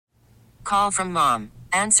Call from mom.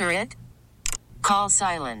 Answer it. Call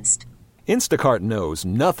silenced. Instacart knows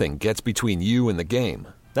nothing gets between you and the game.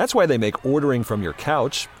 That's why they make ordering from your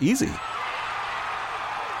couch easy.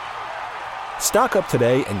 Stock up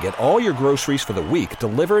today and get all your groceries for the week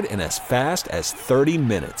delivered in as fast as 30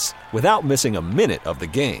 minutes without missing a minute of the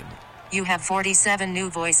game. You have 47 new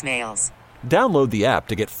voicemails. Download the app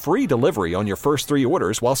to get free delivery on your first 3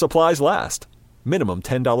 orders while supplies last. Minimum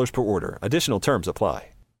 $10 per order. Additional terms apply.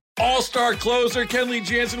 All-star closer Kenley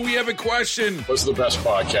Jansen, we have a question. What's the best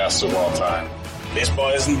podcast of all time? Baseball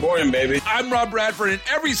isn't boring, baby. I'm Rob Bradford, and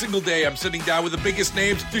every single day I'm sitting down with the biggest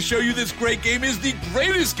names to show you this great game is the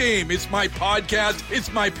greatest game. It's my podcast.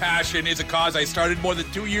 It's my passion. It's a cause I started more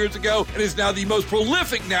than 2 years ago and is now the most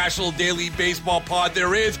prolific national daily baseball pod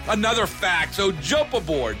there is. Another fact, so jump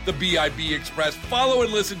aboard the BIB Express. Follow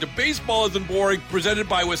and listen to Baseball Isn't Boring, presented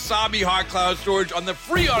by Wasabi Hot Cloud Storage on the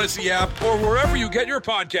free Odyssey app or wherever you get your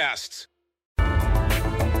podcasts.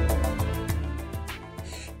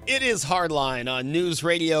 It is Hardline on News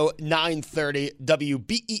Radio 930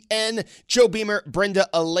 WBEN. Joe Beamer, Brenda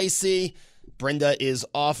Alesi. Brenda is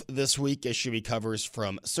off this week as she recovers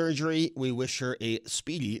from surgery. We wish her a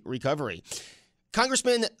speedy recovery.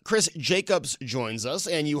 Congressman Chris Jacobs joins us,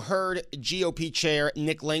 and you heard GOP Chair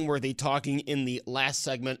Nick Langworthy talking in the last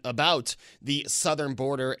segment about the southern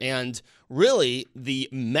border and really the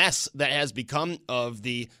mess that has become of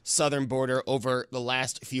the southern border over the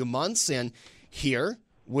last few months. And here,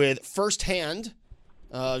 with firsthand,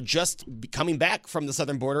 just coming back from the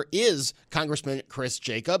southern border, is Congressman Chris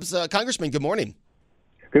Jacobs. Congressman, good morning.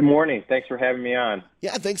 Good morning. Thanks for having me on.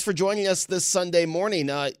 Yeah, thanks for joining us this Sunday morning.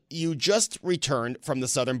 You just returned from the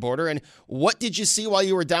southern border, and what did you see while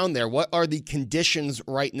you were down there? What are the conditions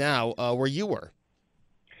right now where you were?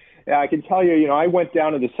 Yeah, I can tell you, I went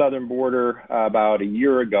down to the southern border about a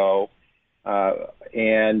year ago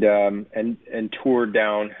and toured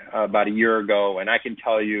down about a year ago, and I can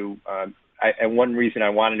tell you, and one reason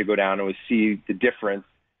I wanted to go down was see the difference.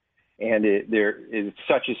 And there is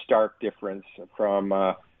such a stark difference from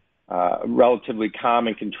a relatively calm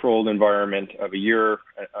and controlled environment of a year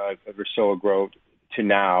or so ago to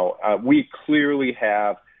now. We clearly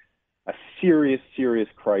have a serious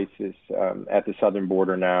crisis at the southern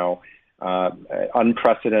border now,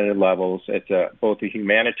 unprecedented levels. It's both a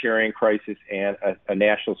humanitarian crisis and a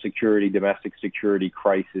national security, domestic security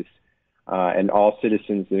crisis, and all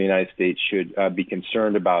citizens of the United States should be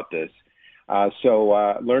concerned about this.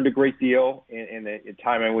 So learned a great deal in the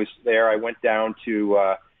time I was there. I went down to,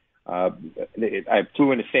 I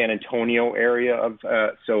flew into San Antonio area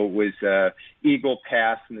so it was Eagle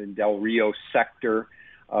Pass and the Del Rio sector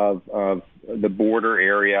of the border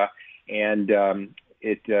area. And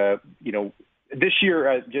this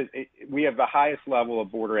year, we have the highest level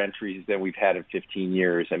of border entries that we've had in 15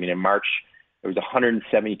 years. I mean, in March, there was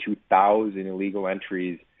 172,000 illegal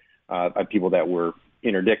entries of people that were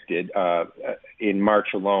interdicted in March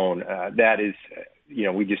alone. That is,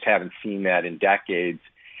 we just haven't seen that in decades.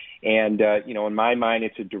 And, in my mind,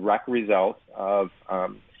 it's a direct result of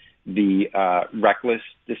the reckless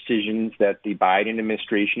decisions that the Biden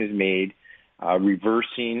administration has made,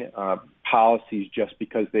 reversing policies just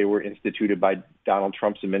because they were instituted by Donald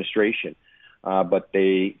Trump's administration. But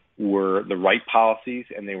they were the right policies,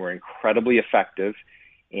 and they were incredibly effective.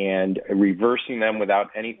 And reversing them without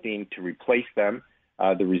anything to replace them,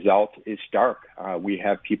 the result is stark. We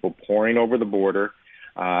have people pouring over the border.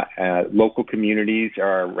 Local communities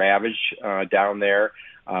are ravaged down there.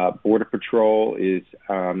 Border Patrol is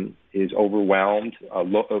overwhelmed.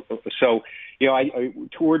 So, I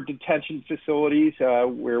toured detention facilities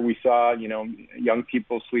where we saw, young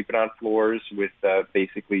people sleeping on floors with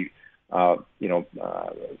basically, foil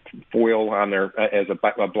on their as a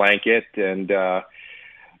blanket, and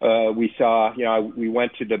we saw, we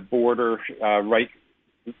went to the border right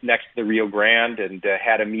next to the Rio Grande and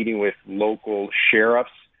had a meeting with local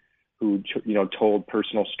sheriffs who, told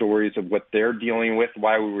personal stories of what they're dealing with.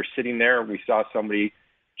 While we were sitting there, we saw somebody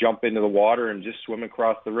jump into the water and just swim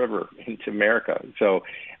across the river into America. So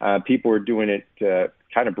people are doing it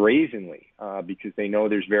kind of brazenly because they know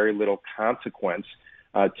there's very little consequence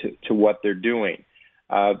to what they're doing.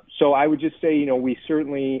 So I would just say, we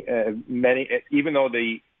certainly, even though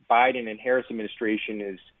the Biden and Harris administration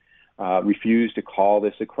is refused to call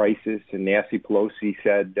this a crisis, and Nancy Pelosi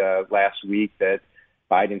said last week that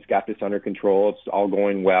Biden's got this under control, it's all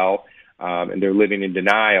going well, and they're living in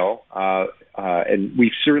denial. And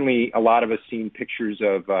we've certainly, a lot of us, seen pictures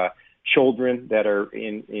of children that are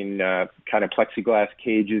in kind of plexiglass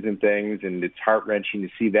cages and things, and it's heart-wrenching to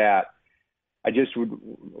see that. I just would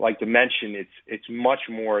like to mention it's much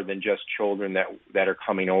more than just children that are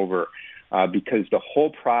coming over. because the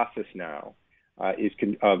whole process now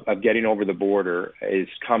of getting over the border is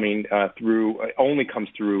coming only comes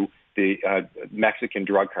through the Mexican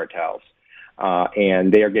drug cartels.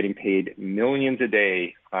 And they are getting paid millions a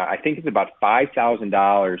day. I think it's about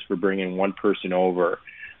 $5,000 for bringing one person over.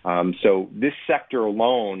 So this sector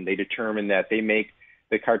alone, they determined that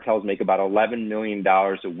the cartels make about $11 million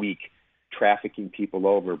a week trafficking people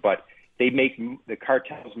over. But the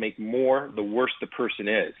cartels make more the worse the person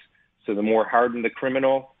is. So the more hardened the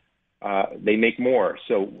criminal, they make more.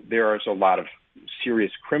 So there is a lot of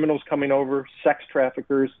serious criminals coming over, sex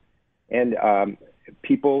traffickers, and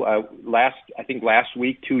people. I think last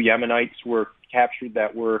week, 2 Yemenites were captured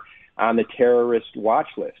that were on the terrorist watch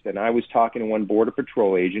list. And I was talking to one Border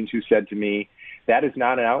Patrol agent who said to me, that is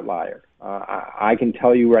not an outlier. I can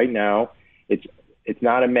tell you right now, it's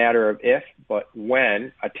not a matter of if, but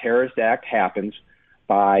when a terrorist act happens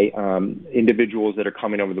by individuals that are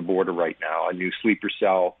coming over the border right now, a new sleeper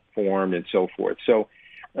cell formed and so forth. So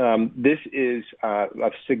this is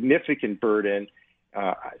a significant burden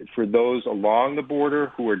for those along the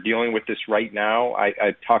border who are dealing with this right now.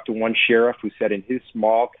 I talked to one sheriff who said in his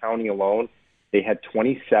small county alone, they had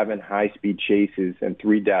 27 high-speed chases and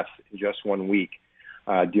 3 deaths in just 1 week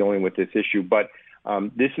dealing with this issue. But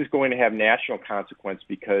this is going to have national consequence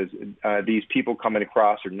because these people coming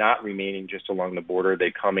across are not remaining just along the border.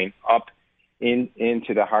 They're coming up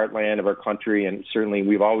into the heartland of our country. And certainly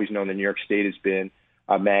we've always known that New York State has been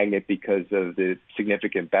a magnet because of the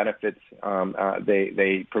significant benefits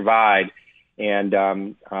they provide.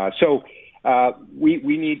 And so we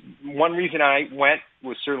need, one reason I went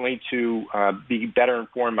was certainly to be better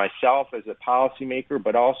informed myself as a policymaker,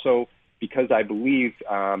 but also because I believe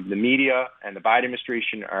the media and the Biden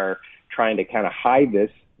administration are trying to kind of hide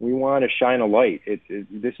this. We want to shine a light.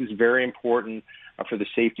 This is very important for the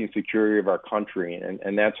safety and security of our country,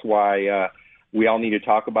 and that's why we all need to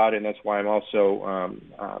talk about it, and that's why I'm also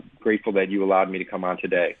grateful that you allowed me to come on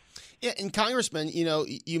today. Yeah, and Congressman,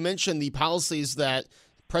 you mentioned the policies that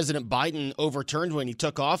President Biden overturned when he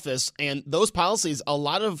took office, and those policies, a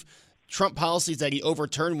lot of Trump policies that he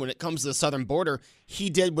overturned when it comes to the southern border, he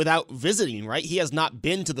did without visiting, right? He has not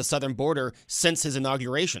been to the southern border since his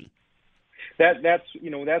inauguration. That's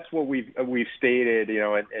what we've stated,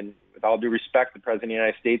 and with all due respect, the President of the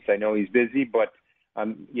United States, I know he's busy, but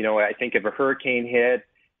I think if a hurricane hit,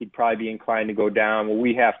 he'd probably be inclined to go down. Well,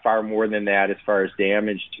 we have far more than that as far as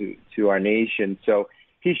damage to our nation. So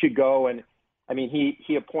he should go. And I mean,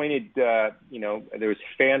 he appointed, there was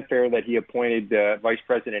fanfare that he appointed Vice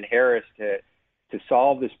President Harris to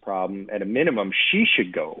solve this problem. At a minimum, she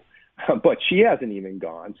should go, but she hasn't even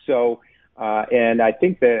gone. So, and I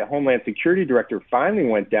think the Homeland Security Director finally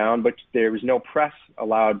went down, but there was no press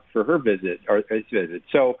allowed for her visit or his visit.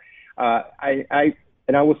 So, I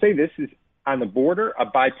will say this is on the border a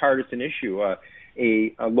bipartisan issue.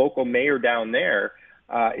 A local mayor down there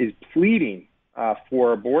is pleading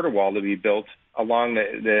for a border wall to be built along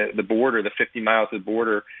the border, the 50 miles of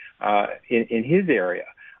border in his area.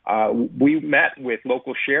 We met with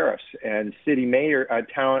local sheriffs and city mayors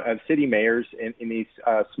in these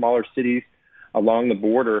smaller cities along the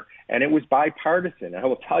border, and it was bipartisan. I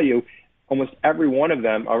will tell you, almost every one of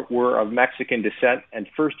them were of Mexican descent and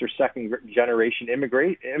first or second generation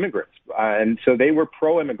immigrants. And so they were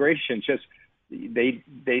pro-immigration. Just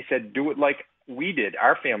they said, do it like we did,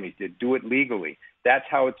 our families did, do it legally. That's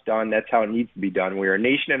how it's done. That's how it needs to be done. We are a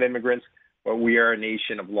nation of immigrants, but we are a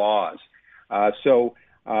nation of laws. So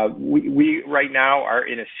we right now are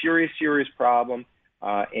in a serious problem.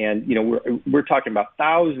 And we're talking about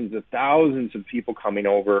thousands of people coming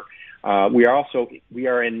over. We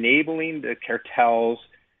are enabling the cartels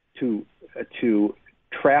to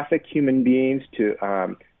traffic human beings,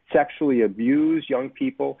 to sexually abuse young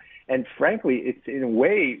people, and frankly, it's in a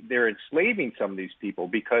way they're enslaving some of these people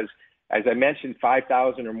because, as I mentioned,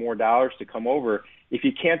 $5,000 or more to come over. If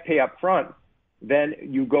you can't pay up front, then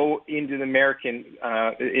you go into the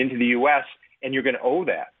U.S. and you're going to owe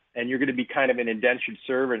that. And you're going to be kind of an indentured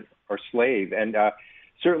servant or slave. And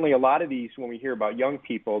certainly a lot of these, when we hear about young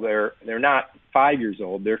people, they're not 5 years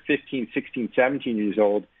old. They're 15, 16, 17 years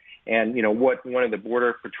old. And, what one of the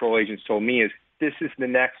Border Patrol agents told me is this is the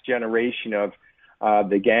next generation of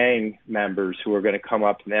the gang members who are going to come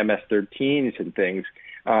up in MS-13s and things.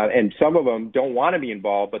 And some of them don't want to be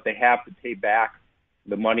involved, but they have to pay back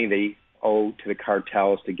the money they owe to the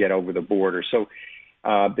cartels to get over the border. So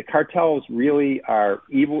the cartels really are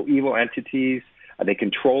evil entities. They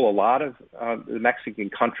control a lot of the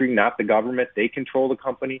Mexican country, not the government. They control the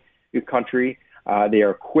country. They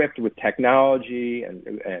are equipped with technology,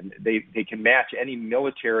 and they can match any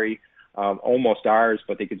military almost ours,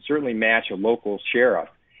 but they could certainly match a local sheriff.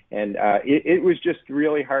 And it was just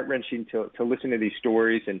really heart-wrenching to listen to these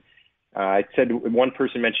stories. And I said, one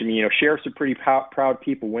person mentioned me, sheriffs are pretty proud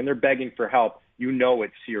people. When they're begging for help,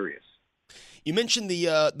 it's serious. You mentioned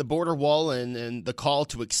the border wall and the call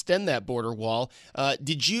to extend that border wall.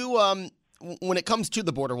 Did you, when it comes to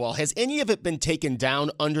the border wall, has any of it been taken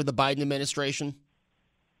down under the Biden administration?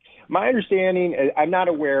 My understanding, I'm not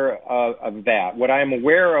aware of that. What I'm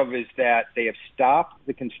aware of is that they have stopped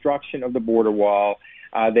the construction of the border wall.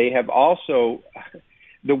 They have also,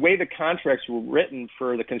 the way the contracts were written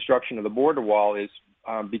for the construction of the border wall is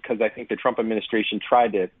because I think the Trump administration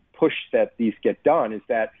tried to push that these get done, is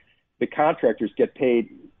that the contractors get paid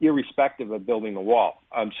irrespective of building the wall.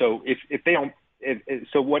 So if they don't,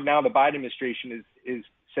 so what now the Biden administration is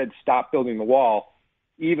said stop building the wall,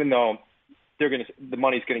 even though the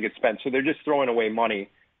money's going to get spent. So they're just throwing away money.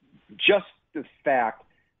 Just the fact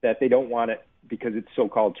that they don't want it because it's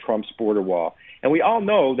so-called Trump's border wall. And we all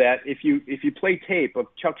know that if you play tape of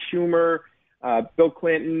Chuck Schumer, Bill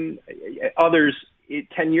Clinton, others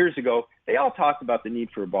 10 years ago, they all talked about the need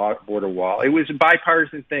for a border wall. It was a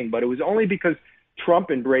bipartisan thing, but it was only because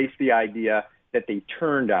Trump embraced the idea that they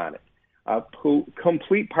turned on it.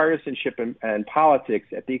 Complete partisanship and politics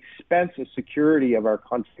at the expense of security of our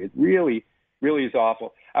country. It really is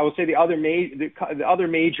awful. I will say the other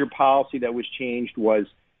major policy that was changed was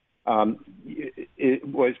the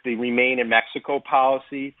Remain in Mexico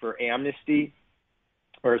policy for amnesty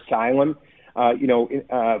or asylum.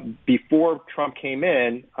 Before Trump came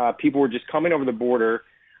in, people were just coming over the border,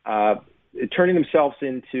 turning themselves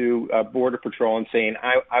into Border Patrol and saying,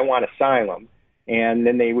 I want asylum. And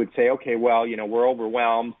then they would say, okay, well, we're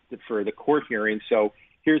overwhelmed for the court hearing, so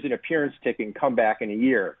here's an appearance ticket and come back in a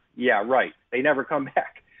year. Yeah, right. They never come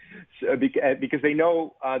back. So, because they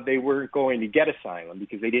know they weren't going to get asylum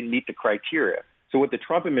because they didn't meet the criteria. So what the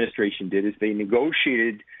Trump administration did is they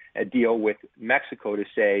negotiated a deal with Mexico to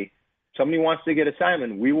say, somebody wants to get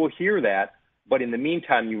asylum, we will hear that, but in the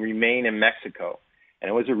meantime, you remain in Mexico. And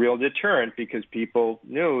it was a real deterrent because people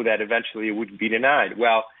knew that eventually it would be denied.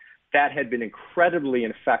 Well, that had been incredibly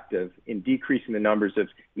effective in decreasing the numbers of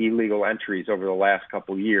illegal entries over the last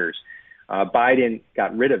couple of years. Biden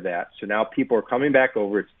got rid of that, so now people are coming back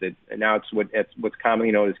over. Now it's what's commonly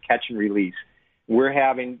known as catch and release. We're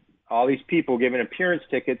having all these people given appearance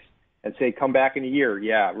tickets and say, come back in a year.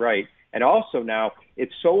 Yeah, right. And also now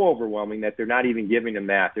it's so overwhelming that they're not even giving them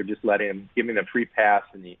that. They're just giving them free pass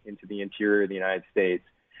into the interior of the United States.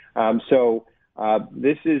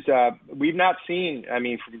 This is, we've not seen,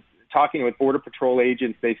 from talking with Border Patrol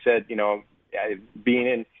agents, they said,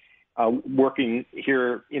 working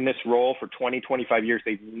here in this role for 20, 25 years,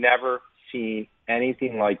 they've never seen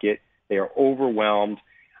anything like it. They are overwhelmed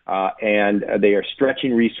and they are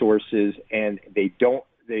stretching resources, and they don't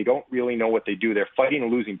really know what they do. They're fighting a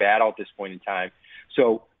losing battle at this point in time.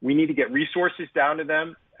 So we need to get resources down to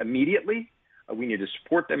them immediately. We need to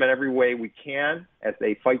support them in every way we can as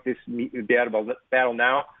they fight this battle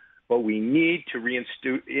now. But we need to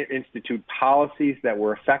institute policies that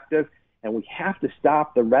were effective, and we have to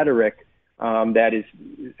stop the rhetoric that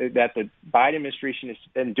the Biden administration has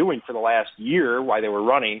been doing for the last year while they were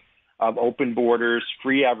running, of open borders,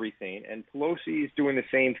 free everything. And Pelosi is doing the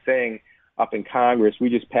same thing up in Congress. We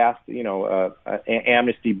just passed, an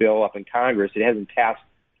amnesty bill up in Congress. It hasn't passed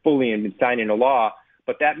fully and been signed into law,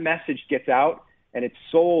 but that message gets out and it's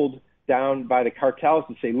sold down by the cartels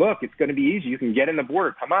and say, look, it's going to be easy. You can get in the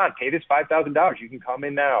border. Come on, pay this $5,000. You can come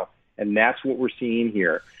in now. And that's what we're seeing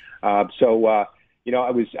here. I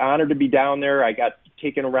was honored to be down there. I got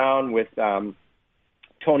taken around with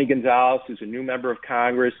Tony Gonzalez, who's a new member of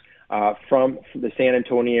Congress from the San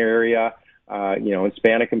Antonio area,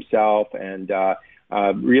 Hispanic himself, and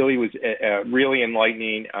really was really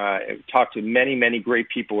enlightening. Talked to many, many great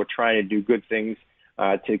people who are trying to do good things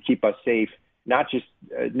to keep us safe, not just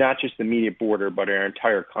the immediate border, but our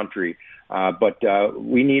entire country. But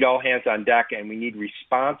we need all hands on deck, and we need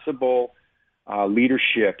responsible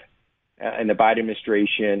leadership in the Biden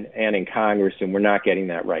administration and in Congress, and we're not getting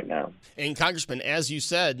that right now. And Congressman, as you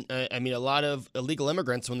said, a lot of illegal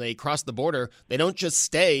immigrants, when they cross the border, they don't just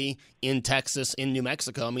stay in Texas, in New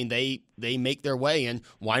Mexico. They make their way, and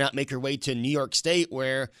why not make their way to New York State,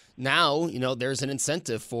 where now, there's an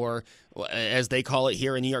incentive for, as they call it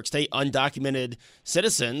here in New York State, undocumented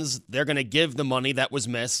citizens. They're going to give the money that was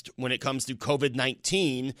missed when it comes to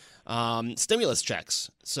COVID-19 stimulus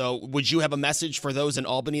checks. So would you have a message for those in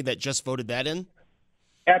Albany that just voted that in?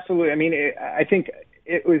 Absolutely. I think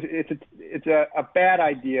it's a bad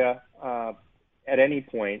idea at any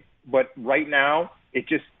point, but right now it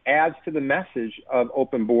just adds to the message of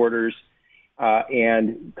open borders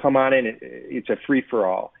and come on in. It's a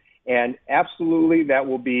free-for-all. And absolutely, that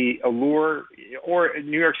will be a lure, or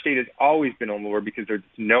New York State has always been a lure because they're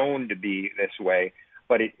known to be this way,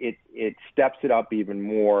 but it steps it up even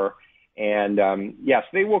more. And yes,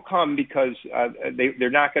 they will come because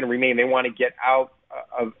they're not going to remain. They want to get out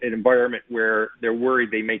of an environment where they're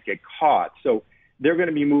worried they may get caught. So they're going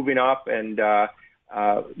to be moving up, and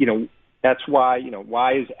that's why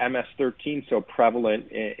why is MS-13 so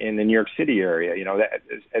prevalent in the New York City area?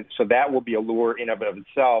 So that will be a lure in of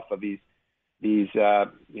itself of these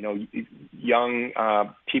young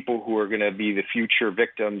people who are going to be the future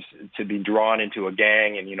victims to be drawn into a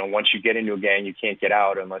gang. And once you get into a gang, you can't get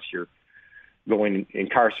out unless you're going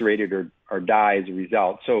incarcerated or die as a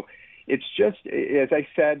result. So it's just, as I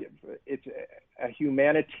said, it's a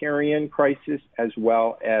humanitarian crisis as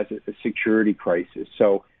well as a security crisis.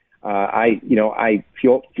 So I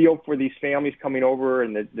feel for these families coming over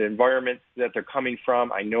and the environment that they're coming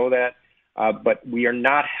from. I know that, but we are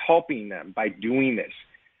not helping them by doing this.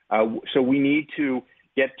 So we need to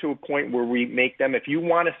get to a point where we make them, if you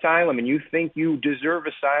want asylum and you think you deserve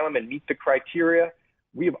asylum and meet the criteria,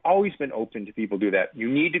 we have always been open to people do that. You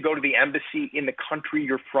need to go to the embassy in the country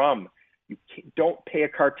you're from. You don't pay a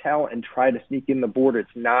cartel and try to sneak in the border.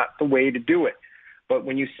 It's not the way to do it. But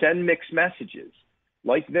when you send mixed messages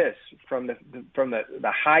like this from the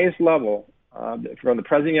highest level, from the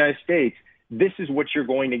President of the United States, this is what you're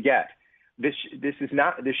going to get. This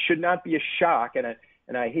should not be a shock. And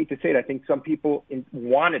I hate to say it, I think some people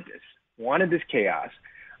wanted this chaos.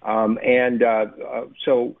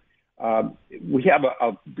 So we have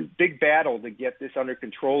a big battle to get this under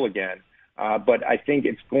control again. But I think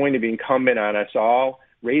it's going to be incumbent on us all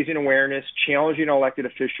raising awareness, challenging elected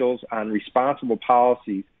officials on responsible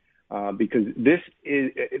policies, because this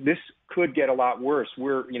could get a lot worse.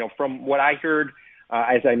 From what I heard,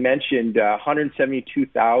 as I mentioned,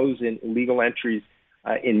 172,000 illegal entries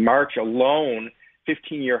in March alone,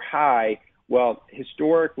 15-year high. Well,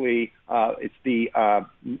 historically, it's the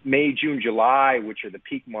May, June, July, which are the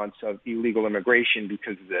peak months of illegal immigration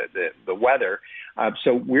because of the weather.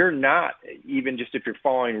 So we're not, even just if you're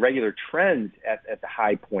following regular trends, at the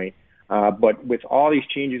high point. But with all these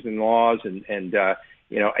changes in laws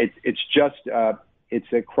it's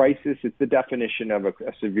a crisis. It's the definition of a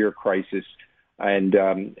severe crisis. And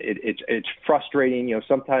it's frustrating.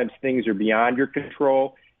 Sometimes things are beyond your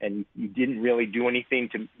control, and you didn't really do anything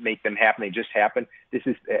to make them happen. They just happened. This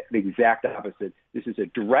is the exact opposite. This is a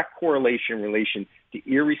direct correlation in relation to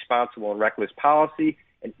irresponsible and reckless policy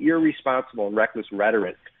and irresponsible and reckless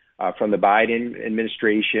rhetoric from the Biden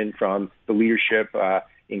administration, from the leadership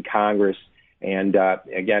in Congress. And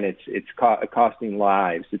again, it's costing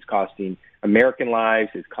lives. It's costing American lives.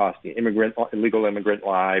 It's costing illegal immigrant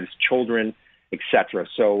lives, children, etc.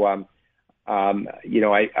 So, I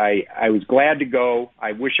was glad to go.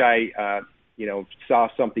 I wish I, saw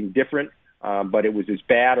something different, but it was as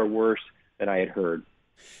bad or worse than I had heard.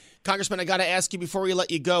 Congressman, I got to ask you before we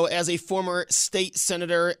let you go, as a former state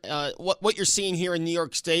senator, what you're seeing here in New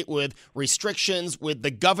York State with restrictions, with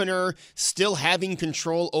the governor still having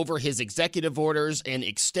control over his executive orders and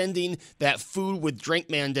extending that food with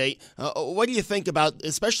drink mandate. What do you think about,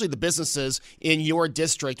 especially the businesses in your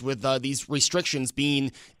district, with these restrictions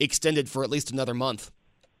being extended for at least another month?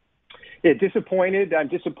 Yeah, disappointed. I'm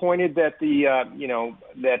disappointed that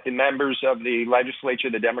that the members of the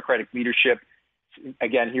legislature, the Democratic leadership,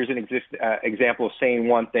 again, here's an example of saying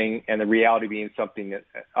one thing and the reality being something else.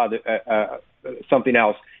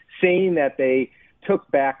 Saying that they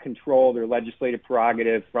took back control of their legislative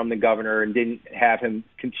prerogative from the governor and didn't have him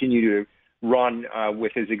continue to run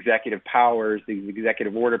with his executive powers, these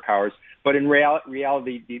executive order powers. But in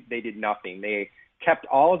reality, they did nothing. They kept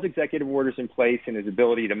all his executive orders in place and his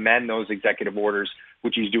ability to mend those executive orders,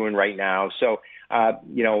 which he's doing right now. So,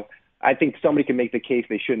 I think somebody can make the case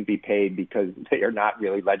they shouldn't be paid because they are not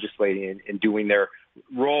really legislating and doing their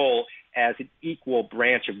role as an equal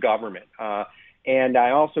branch of government. And I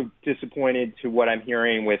also disappointed to what I'm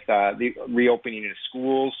hearing with the reopening of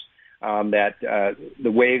schools, that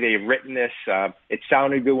the way they've written this, it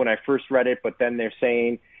sounded good when I first read it, but then they're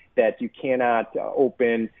saying that you cannot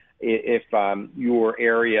open if your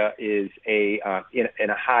area is in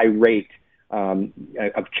a high rate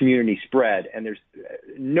of community spread. And there's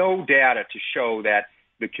no data to show that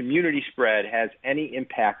the community spread has any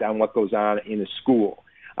impact on what goes on in a school.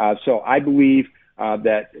 So I believe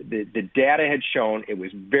that the data had shown it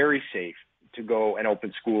was very safe to go and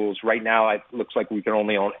open schools. Right now, it looks like we can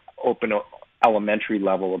only open an elementary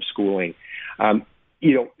level of schooling.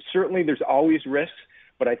 Certainly there's always risks,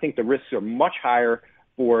 but I think the risks are much higher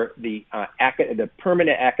for the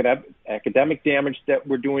permanent academic damage that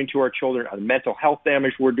we're doing to our children, the mental health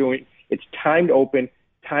damage we're doing. It's time to open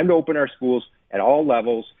our schools at all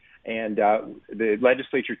levels, and the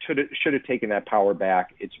legislature should have taken that power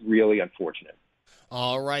back. It's really unfortunate.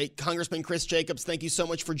 All right, Congressman Chris Jacobs, thank you so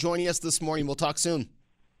much for joining us this morning. We'll talk soon.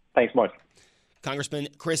 Thanks much. Congressman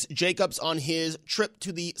Chris Jacobs on his trip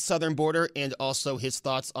to the southern border and also his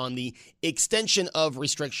thoughts on the extension of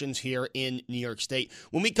restrictions here in New York State.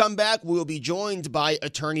 When we come back, we will be joined by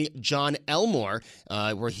attorney John Elmore,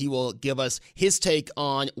 where he will give us his take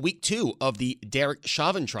on week 2 of the Derek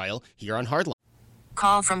Chauvin trial here on Hardline.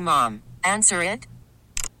 Call from mom. Answer it.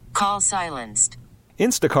 Call silenced.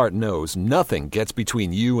 Instacart knows nothing gets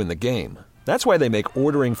between you and the game. That's why they make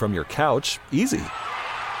ordering from your couch easy.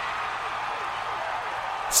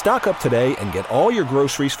 Stock up today and get all your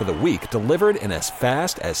groceries for the week delivered in as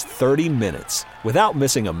fast as 30 minutes without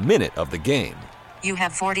missing a minute of the game. You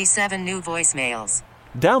have 47 new voicemails.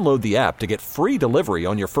 Download the app to get free delivery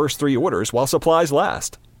on your first 3 orders while supplies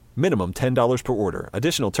last. Minimum $10 per order.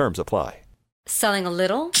 Additional terms apply. Selling a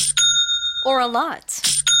little or a lot?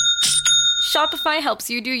 Shopify helps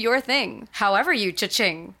you do your thing, however you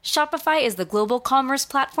cha-ching. Shopify is the global commerce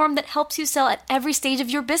platform that helps you sell at every stage of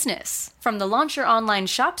your business. From the launch your online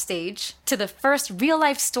shop stage, to the first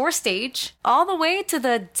real-life store stage, all the way to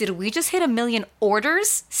the did we just hit 1 million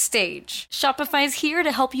orders stage. Shopify's here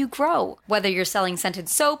to help you grow. Whether you're selling scented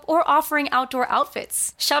soap or offering outdoor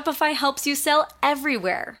outfits, Shopify helps you sell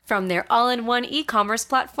everywhere. From their all-in-one e-commerce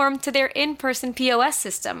platform to their in-person POS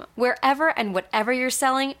system, wherever and whatever you're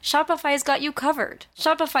selling, Shopify's got you covered.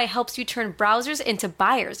 Shopify helps you turn browsers into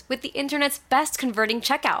buyers with the internet's best converting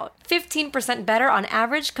checkout. 15% better on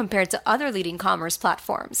average compared to other leading commerce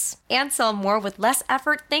platforms. And sell more with less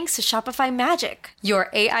effort thanks to Shopify Magic, your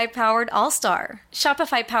AI-powered all-star.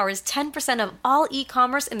 Shopify powers 10% of all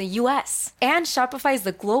e-commerce in the U.S. And Shopify is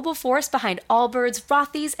the global force behind Allbirds,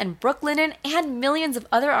 Rothy's, and Brooklinen, and millions of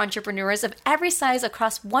other entrepreneurs of every size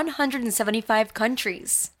across 175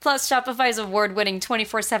 countries. Plus, Shopify's award-winning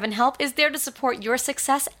 24/7 help is there to support your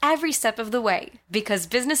success every step of the way. Because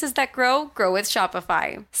businesses that grow, grow with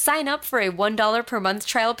Shopify. Sign up for a $1 per month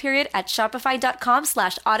trial period at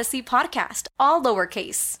shopify.com/Odyssey Podcast, all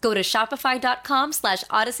lowercase. Go to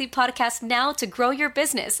shopify.com/Odyssey Podcast now to grow your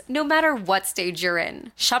business, no matter what stage you're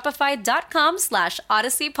in.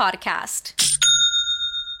 Shopify.com/Odyssey Podcast.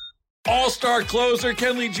 All-star closer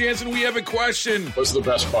Kenley Jansen, we have a question. What's the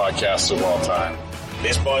best podcast of all time?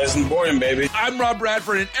 Baseball isn't boring, baby. I'm Rob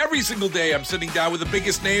Bradford, and every single day I'm sitting down with the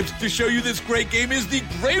biggest names to show you this great game is the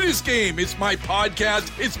greatest game. It's my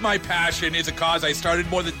podcast. It's my passion. It's a cause I started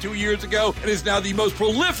more than 2 years ago and is now the most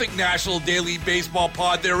prolific national daily baseball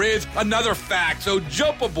pod there is. Another fact, so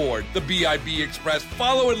jump aboard the BIB Express.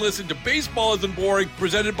 Follow and listen to Baseball Isn't Boring,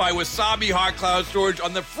 presented by Wasabi Hot Cloud Storage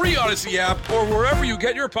on the free Odyssey app or wherever you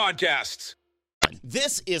get your podcasts.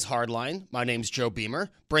 This is Hardline. My name's Joe Beamer.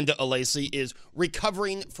 Brenda Alesi is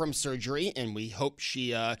recovering from surgery, and we hope she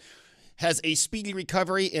has a speedy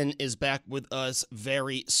recovery and is back with us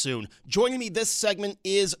very soon. Joining me this segment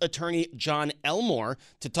is attorney John Elmore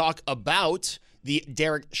to talk about the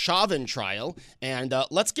Derek Chauvin trial, and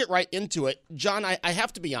let's get right into it. John, I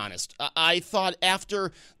have to be honest. I thought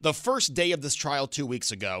after the first day of this trial 2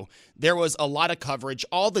 weeks ago, there was a lot of coverage.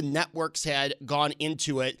 All the networks had gone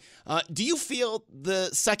into it. Do you feel the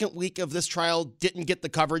second week of this trial didn't get the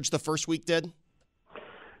coverage the first week did?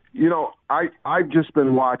 You know, I've just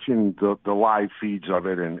been watching the live feeds of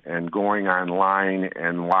it and going online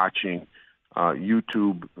and watching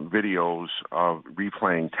YouTube videos of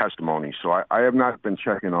replaying testimony. So I have not been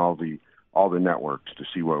checking all the networks to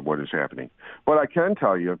see what is happening. But I can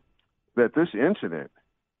tell you that this incident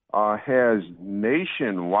has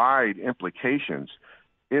nationwide implications.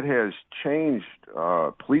 It has changed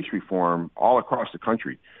police reform all across the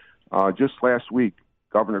country. Just last week,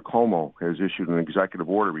 Governor Cuomo has issued an executive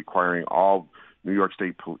order requiring all New York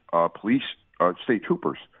State police state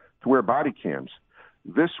troopers to wear body cams.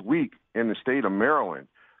 This week in the state of Maryland,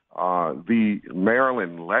 the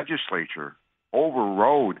Maryland legislature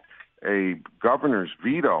overrode a governor's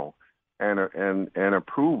veto and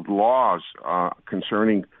approved laws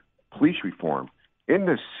concerning police reform. In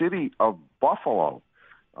the city of Buffalo,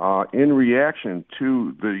 in reaction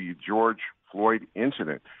to the George Floyd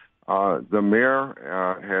incident, the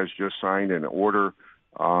mayor has just signed an order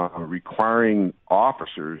requiring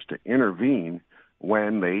officers to intervene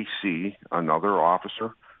when they see another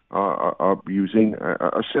officer abusing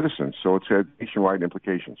a citizen. So it's had nationwide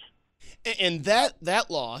implications. And that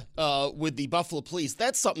law with the Buffalo Police,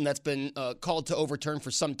 that's something that's been called to overturn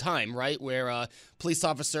for some time, right? Where a police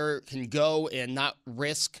officer can go and not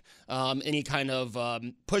risk any kind of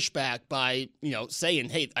pushback by, saying,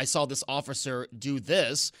 hey, I saw this officer do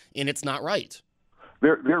this, and it's not right.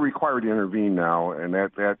 They're required to intervene now, and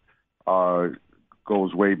that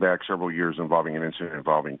goes way back several years, involving an incident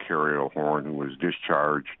involving Carrie Horn, who was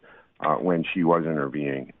discharged when she was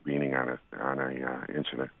intervening on a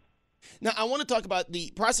incident. Now, I want to talk about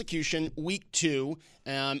the prosecution week 2,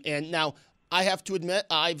 and now I have to admit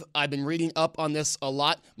I've been reading up on this a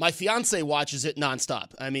lot. My fiance watches it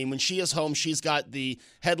nonstop. I mean, when she is home, she's got the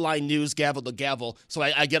headline news gavel to gavel, so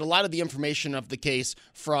I get a lot of the information of the case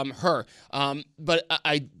from her. But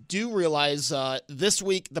I do realize this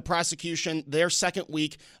week the prosecution, their second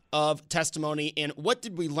week of testimony, and what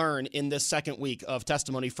did we learn in this second week of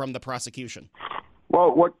testimony from the prosecution?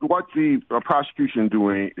 Well, what the prosecution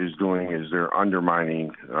is doing is they're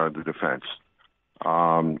undermining the defense.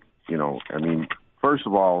 First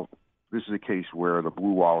of all, this is a case where the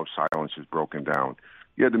blue wall of silence is broken down.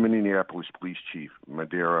 You had the Minneapolis police chief,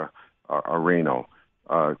 Madera Areno,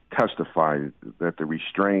 testify that the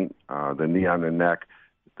restraint, the knee on the neck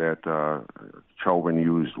that Chauvin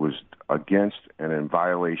used was against and in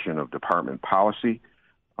violation of department policy,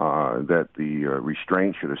 that the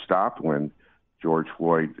restraint should have stopped when George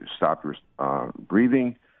Floyd stopped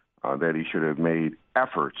breathing, that he should have made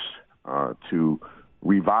efforts to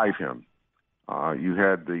revive him. You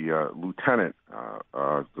had the lieutenant,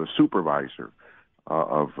 the supervisor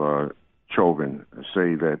of Chauvin,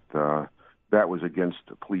 say that that was against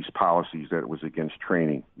police policies, that it was against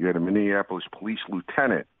training. You had a Minneapolis police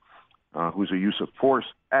lieutenant, who's a use of force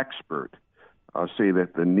expert, say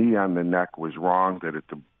that the knee on the neck was wrong, that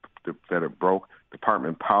it broke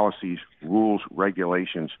department policies, rules,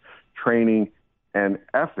 regulations, training, and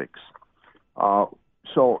ethics.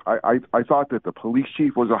 So I thought that the police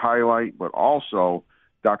chief was a highlight, but also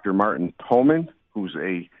Dr. Martin Tolman, who's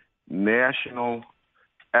a national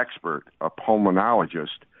expert, a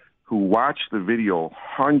pulmonologist, who watched the video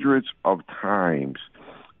hundreds of times.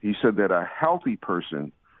 He said that a healthy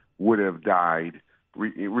person would have died,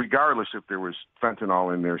 regardless if there was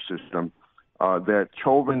fentanyl in their system, that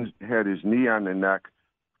Chauvin had his knee on the neck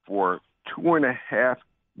for 2.5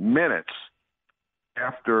 minutes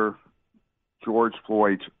after George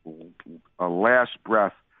Floyd's last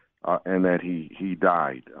breath, and that he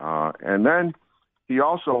died. And then he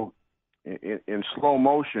also, in slow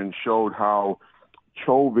motion, showed how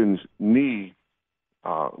Chauvin's knee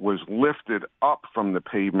was lifted up from the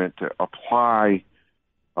pavement to apply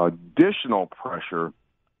additional pressure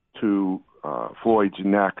to Floyd's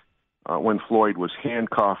neck when Floyd was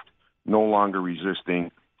handcuffed, no longer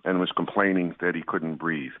resisting, and was complaining that he couldn't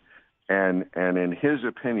breathe. And in his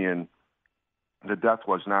opinion, the death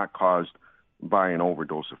was not caused by an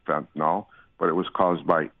overdose of fentanyl, but it was caused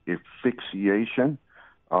by asphyxiation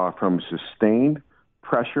from sustained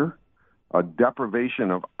pressure, a deprivation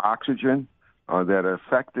of oxygen that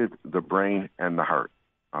affected the brain and the heart.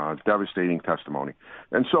 Devastating testimony.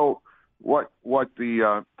 And so what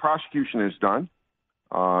the prosecution has done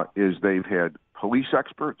is they've had police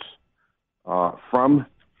experts from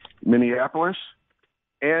Minneapolis,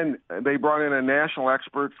 and they brought in a national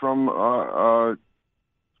expert from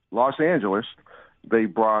Los Angeles. They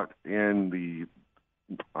brought in the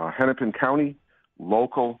Hennepin County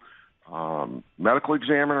local medical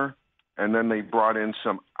examiner, and then they brought in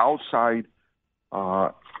some outside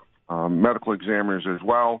medical examiners as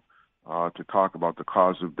well to talk about the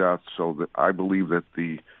cause of death. So that I believe that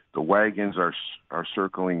the wagons are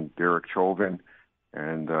circling Derek Chauvin,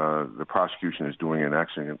 and the prosecution is doing an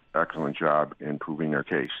excellent job in proving their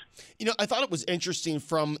case. I thought it was interesting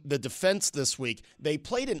from the defense this week. They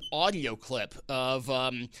played an audio clip of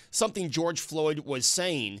something George Floyd was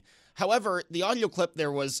saying. However, the audio clip,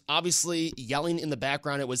 there was obviously yelling in the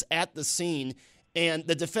background. It was at the scene, and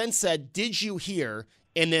the defense said, "Did you hear?"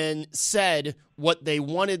 and then said what they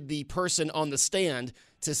wanted the person on the stand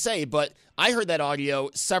to say. But I heard that audio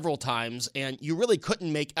several times, and you really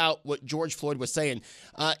couldn't make out what George Floyd was saying.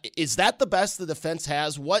 Is that the best the defense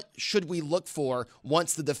has? What should we look for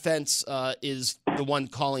once the defense is the one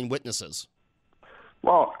calling witnesses?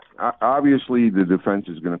 Well, obviously the defense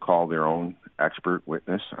is going to call their own expert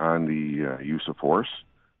witness on the use of force,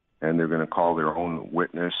 and they're going to call their own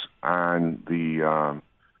witness on the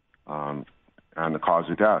cause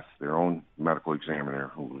of death, their own medical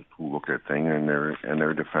examiner who looked at things, and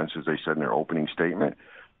their defense, as they said in their opening statement,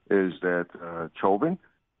 is that Chauvin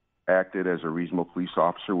acted as a reasonable police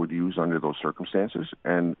officer would use under those circumstances,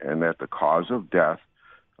 and that the cause of death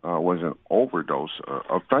was an overdose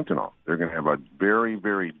of fentanyl. They're going to have a very,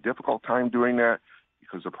 very difficult time doing that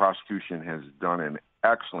because the prosecution has done an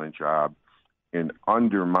excellent job in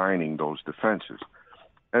undermining those defenses.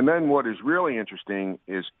 And then what is really interesting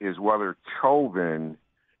is whether Chauvin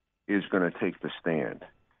is going to take the stand.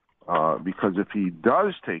 Because if he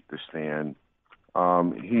does take the stand,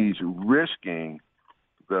 he's risking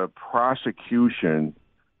the prosecution,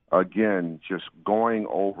 again, just going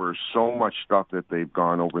over so much stuff that they've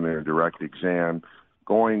gone over in their direct exam,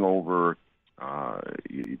 going over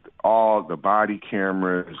all the body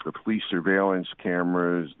cameras, the police surveillance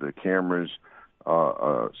cameras, the cameras,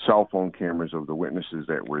 cell phone cameras of the witnesses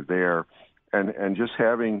that were there, and just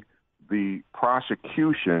having the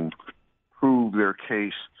prosecution prove their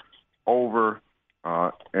case over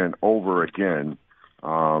and over again.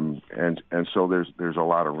 And so there's a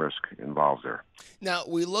lot of risk involved there. Now,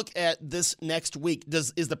 we look at this next week.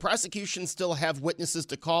 Is the prosecution still have witnesses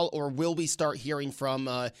to call, or will we start hearing from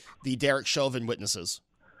the Derek Chauvin witnesses?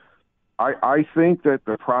 I think that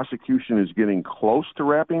the prosecution is getting close to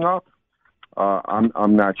wrapping up.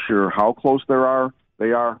 I'm not sure how close they are.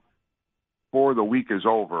 Before the week is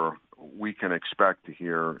over, we can expect to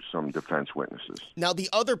hear some defense witnesses. Now, the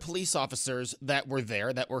other police officers that were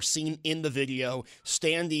there, that were seen in the video,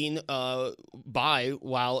 standing by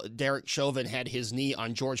while Derek Chauvin had his knee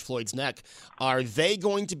on George Floyd's neck, are they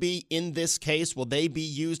going to be in this case? Will they be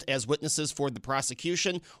used as witnesses for the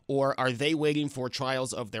prosecution, or are they waiting for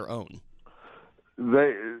trials of their own?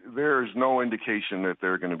 There is no indication that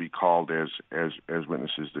they're going to be called as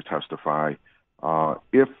witnesses to testify.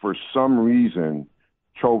 If for some reason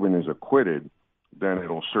Chauvin is acquitted, then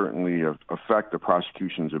it'll certainly affect the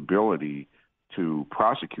prosecution's ability to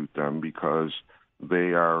prosecute them because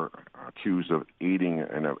they are accused of aiding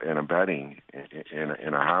and abetting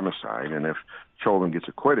in a homicide. And if Chauvin gets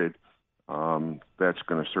acquitted, that's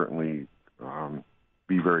going to certainly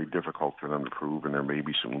be very difficult for them to prove, and there may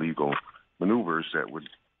be some legal maneuvers that would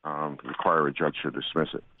require a judge to dismiss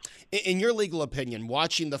it. In your legal opinion,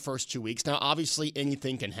 watching the first 2 weeks, now obviously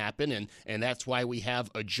anything can happen, and that's why we have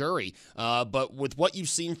a jury. But with what you've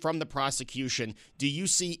seen from the prosecution, do you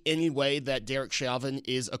see any way that Derek Chauvin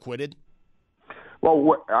is acquitted?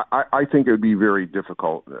 Well, I think it would be very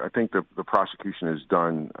difficult. I think the prosecution has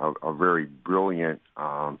done a very brilliant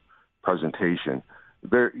presentation.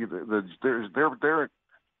 They're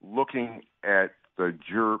looking at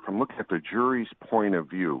looking at the jury's point of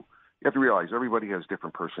view. You have to realize everybody has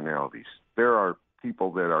different personalities. There are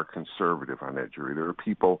people that are conservative on that jury. There are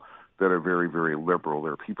people that are very, very liberal.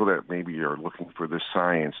 There are people that maybe are looking for the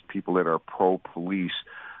science, people that are pro-police,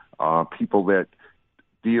 people that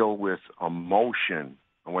deal with emotion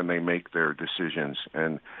when they make their decisions.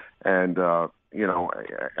 And you know,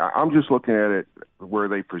 I'm just looking at it where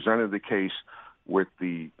they presented the case with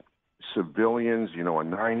the civilians, you know, a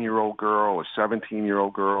 9-year-old girl, a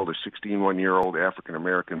 17-year-old girl, a 16-year-old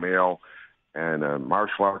African-American male, and a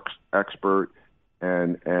martial arts expert,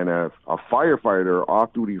 and a firefighter,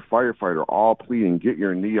 off-duty firefighter, all pleading, get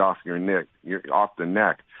your knee off your neck, off the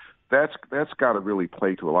neck. That's got to really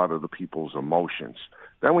play to a lot of the people's emotions.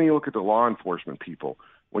 Then when you look at the law enforcement people,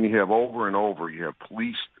 when you have over and over, you have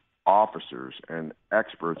police officers and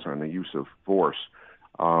experts on the use of force,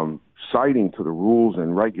 citing to the rules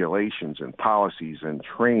and regulations and policies and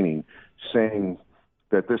training, saying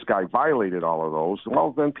that this guy violated all of those,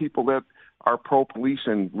 well, then people that are pro-police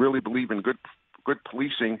and really believe in good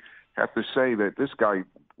policing have to say that this guy,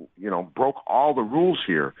 you know, broke all the rules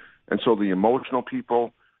here. And so the emotional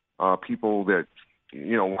people, people that,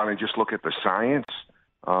 you know, want to just look at the science,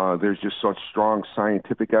 there's just such strong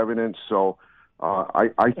scientific evidence. So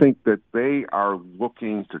I think that they are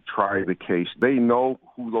looking to try the case. They know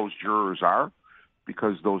who those jurors are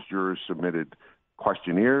because those jurors submitted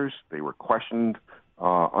questionnaires. They were questioned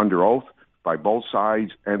under oath by both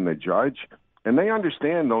sides and the judge. And they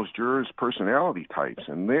understand those jurors' personality types.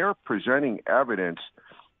 And they're presenting evidence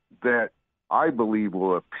that I believe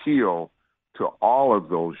will appeal to all of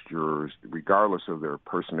those jurors, regardless of their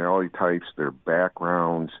personality types, their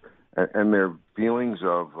backgrounds, and their feelings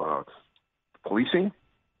of policing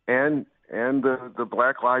and the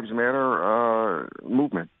Black Lives Matter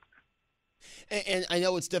movement. And I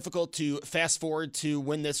know it's difficult to fast forward to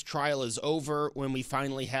when this trial is over, when we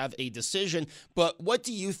finally have a decision, but what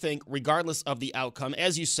do you think, regardless of the outcome?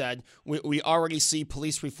 As you said, we already see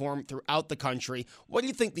police reform throughout the country. What do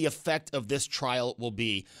you think the effect of this trial will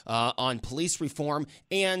be on police reform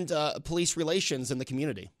and police relations in the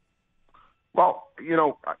community? Well, you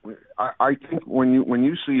know, I think when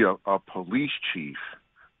you see a police chief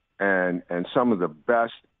and some of the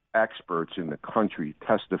best experts in the country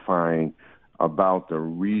testifying about the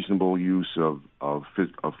reasonable use of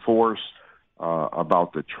force,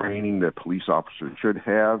 about the training that police officers should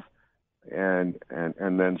have, and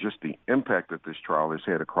then just the impact that this trial has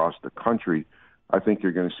had across the country. I think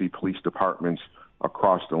you're going to see police departments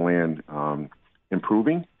across the land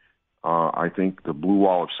improving. I think the blue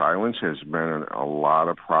wall of silence has been a lot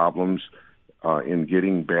of problems in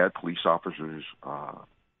getting bad police officers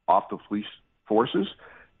off the police forces.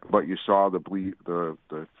 But you saw the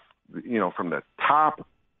from the top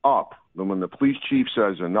up, when the police chief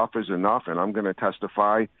says enough is enough, and I'm going to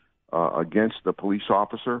testify against the police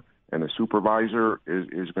officer, and the supervisor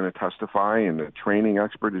is going to testify, and the training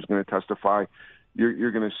expert is going to testify,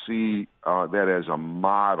 you're going to see that as a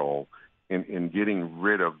model in getting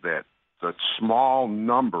rid of the small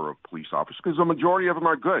number of police officers, because the majority of them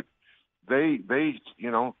are good. They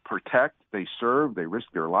protect, they serve, they risk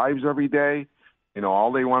their lives every day.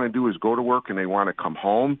 All they want to do is go to work and they want to come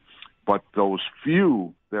home. But those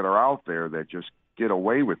few that are out there that just get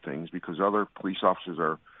away with things because other police officers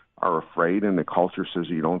are afraid, and the culture says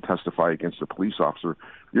you don't testify against a police officer,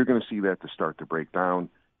 you're going to see that to start to break down.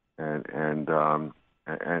 And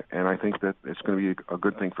I think that it's going to be a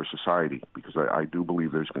good thing for society, because I do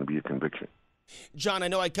believe there's going to be a conviction. John, I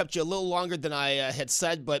know I kept you a little longer than I had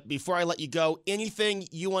said, but before I let you go, anything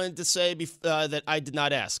you wanted to say that I did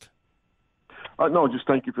not ask? No, just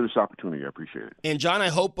thank you for this opportunity. I appreciate it. And John, I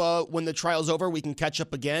hope when the trial's over, we can catch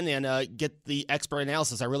up again and get the expert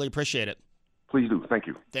analysis. I really appreciate it. Please do. Thank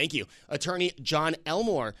you. Thank you. Attorney John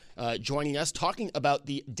Elmore joining us, talking about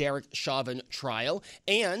the Derek Chauvin trial.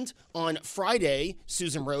 And on Friday,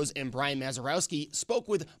 Susan Rose and Brian Mazurowski spoke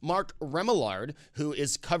with Mark Remillard, who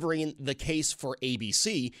is covering the case for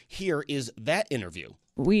ABC. Here is that interview.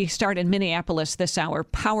 We start in Minneapolis this hour.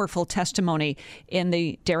 Powerful testimony in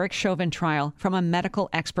the Derek Chauvin trial from a medical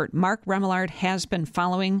expert. Mark Remillard has been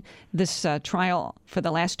following this trial for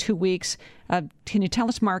the last 2 weeks. Can you tell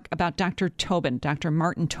us, Mark, about Dr. Tobin, Dr.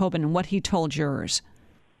 Martin Tobin, and what he told jurors?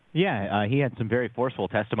 Yeah, he had some very forceful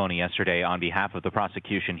testimony yesterday on behalf of the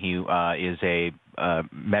prosecution. He is a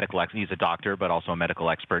medical expert. He's a doctor, but also a medical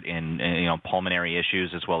expert in pulmonary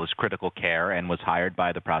issues as well as critical care, and was hired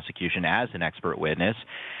by the prosecution as an expert witness.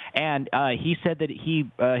 And he said that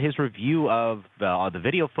his review of the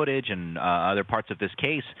video footage and other parts of this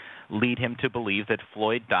case lead him to believe that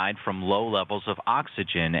Floyd died from low levels of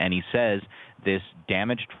oxygen. And he says this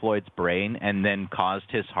damaged Floyd's brain and then caused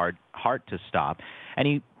his heart to stop. And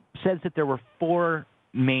he says that there were 4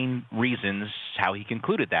 main reasons how he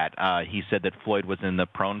concluded that. He said that Floyd was in the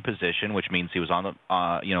prone position, which means he was on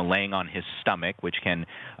the, laying on his stomach, which can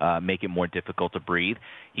make it more difficult to breathe.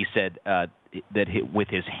 He said that with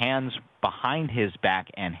his hands behind his back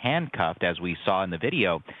and handcuffed, as we saw in the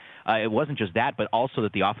video, it wasn't just that, but also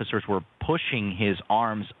that the officers were pushing his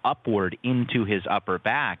arms upward into his upper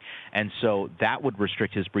back, and so that would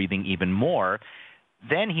restrict his breathing even more.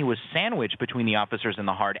 Then he was sandwiched between the officers and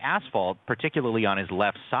the hard asphalt, particularly on his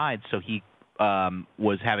left side, so he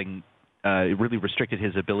was having really restricted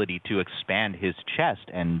his ability to expand his chest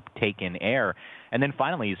and take in air. And then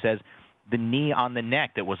finally, he says the knee on the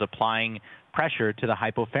neck that was applying pressure to the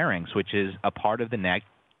hypopharynx, which is a part of the neck,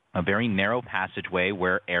 a very narrow passageway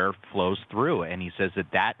where air flows through. And he says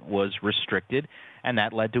that was restricted, and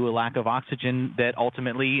that led to a lack of oxygen that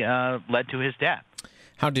ultimately led to his death.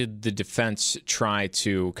 How did the defense try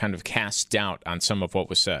to kind of cast doubt on some of what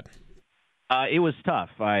was said? It was tough.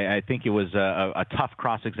 I think it was a tough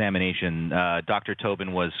cross-examination. Dr.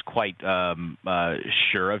 Tobin was quite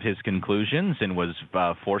sure of his conclusions and was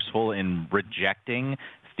forceful in rejecting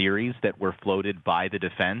theories that were floated by the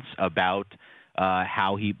defense about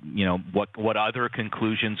how he, what other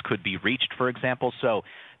conclusions could be reached, for example. So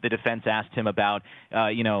the defense asked him about,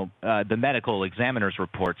 the medical examiner's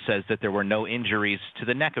report says that there were no injuries to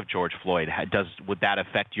the neck of George Floyd. Would that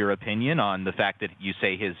affect your opinion on the fact that you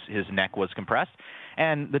say his neck was compressed?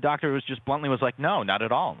 And the doctor was just bluntly was like, no, not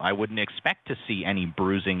at all. I wouldn't expect to see any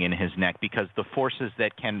bruising in his neck, because the forces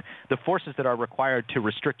that are required to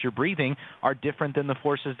restrict your breathing are different than the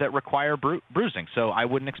forces that require bruising. So I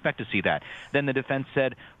wouldn't expect to see that. Then the defense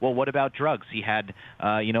said, well, what about drugs? He had,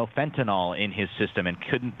 fentanyl in his system, and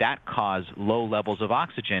couldn't that cause low levels of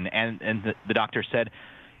oxygen? And the doctor said,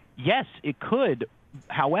 yes, it could.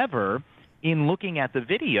 However, in looking at the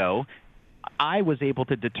video, I was able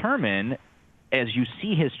to determine, as you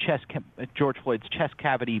see his George Floyd's chest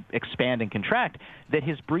cavity expand and contract, that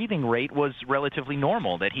his breathing rate was relatively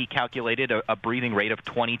normal, that he calculated a breathing rate of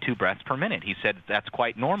 22 breaths per minute. He said that's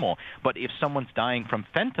quite normal. But if someone's dying from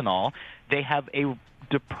fentanyl, they have a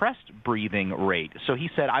depressed breathing rate. So he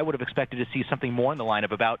said, I would have expected to see something more in the line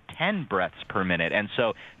of about 10 breaths per minute. And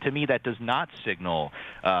so to me, that does not signal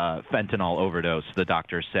fentanyl overdose, the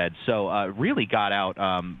doctor said. So really got out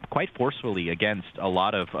quite forcefully against a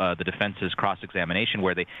lot of the defense's cross-examination,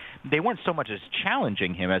 where they weren't so much as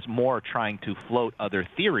challenging him as more trying to float other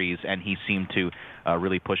theories, and he seemed to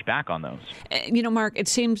really push back on those. Mark, it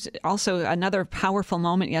seems also another powerful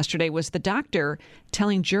moment yesterday was the doctor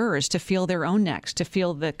telling jurors to feel their own necks, to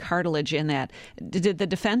feel the cartilage in that. Did the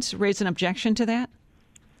defense raise an objection to that?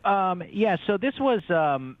 Yeah, so this was,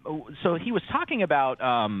 so he was talking about,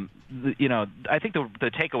 I think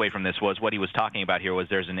the takeaway from this was what he was talking about here was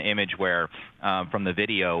there's an image where, from the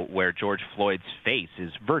video, where George Floyd's face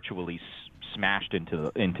is virtually smashed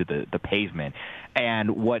into the pavement.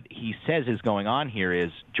 And what he says is going on here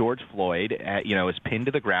is George Floyd, is pinned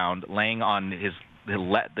to the ground, laying on the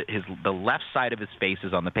left side of his face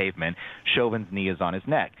is on the pavement. Chauvin's knee is on his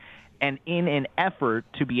neck. And in an effort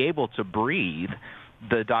to be able to breathe,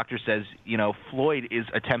 the doctor says, Floyd is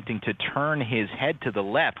attempting to turn his head to the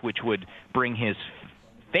left, which would bring his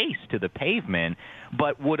face to the pavement,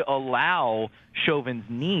 but would allow Chauvin's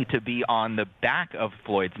knee to be on the back of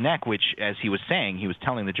Floyd's neck, which, as he was saying, he was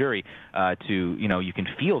telling the jury you can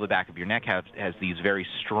feel the back of your neck has these very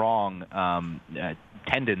strong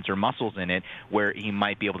tendons or muscles in it where he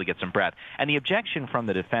might be able to get some breath. And the objection from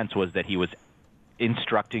the defense was that he was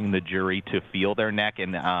instructing the jury to feel their neck,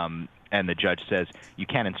 and the judge says you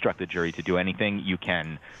can't instruct the jury to do anything. You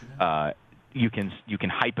can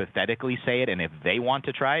hypothetically say it, and if they want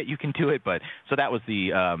to try it, you can do it. But so that was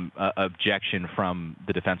the objection from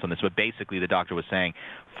the defense on this. But basically, the doctor was saying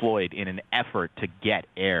Floyd, in an effort to get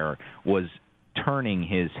air, was turning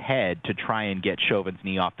his head to try and get Chauvin's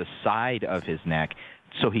knee off the side of his neck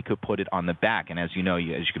so he could put it on the back. And as you know, as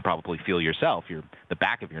you can probably feel yourself, the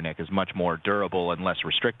back of your neck is much more durable and less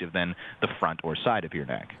restrictive than the front or side of your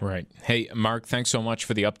neck. Right. Hey, Mark, thanks so much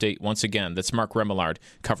for the update once again. That's Mark Remillard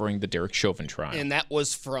covering the Derek Chauvin trial. And that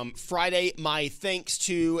was from Friday. My thanks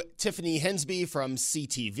to Tiffany Hensby from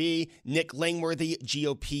CTV, Nick Langworthy,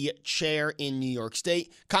 GOP chair in New York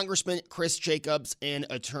State, Congressman Chris Jacobs, and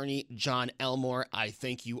Attorney John Elmore. I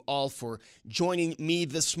thank you all for joining me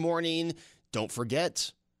this morning. Don't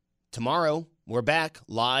forget, tomorrow we're back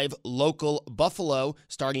live local Buffalo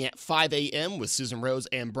starting at 5 a.m. with Susan Rose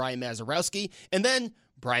and Brian Mazurowski. And then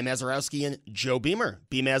Brian Mazurowski and Joe Beamer,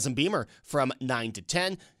 Beamaz and Beamer from 9 to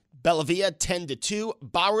 10. Bellavia 10 to 2,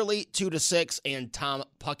 Bowerly 2 to 6, and Tom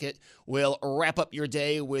Puckett will wrap up your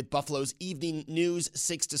day with Buffalo's Evening News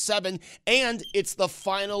 6 to 7. And it's the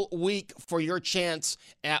final week for your chance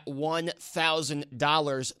at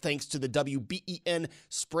 $1,000 thanks to the WBEN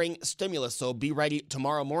Spring Stimulus. So be ready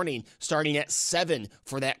tomorrow morning starting at 7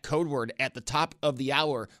 for that code word at the top of the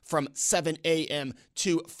hour from 7 a.m.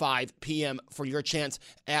 to 5 p.m. for your chance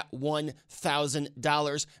at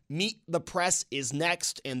 $1,000. Meet the Press is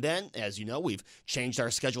next, and then, as you know, we've changed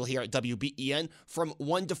our schedule here at WBEN. From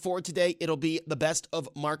 1 to 4 today, it'll be the best of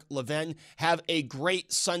Mark Levin. Have a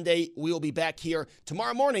great Sunday. We will be back here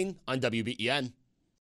tomorrow morning on WBEN.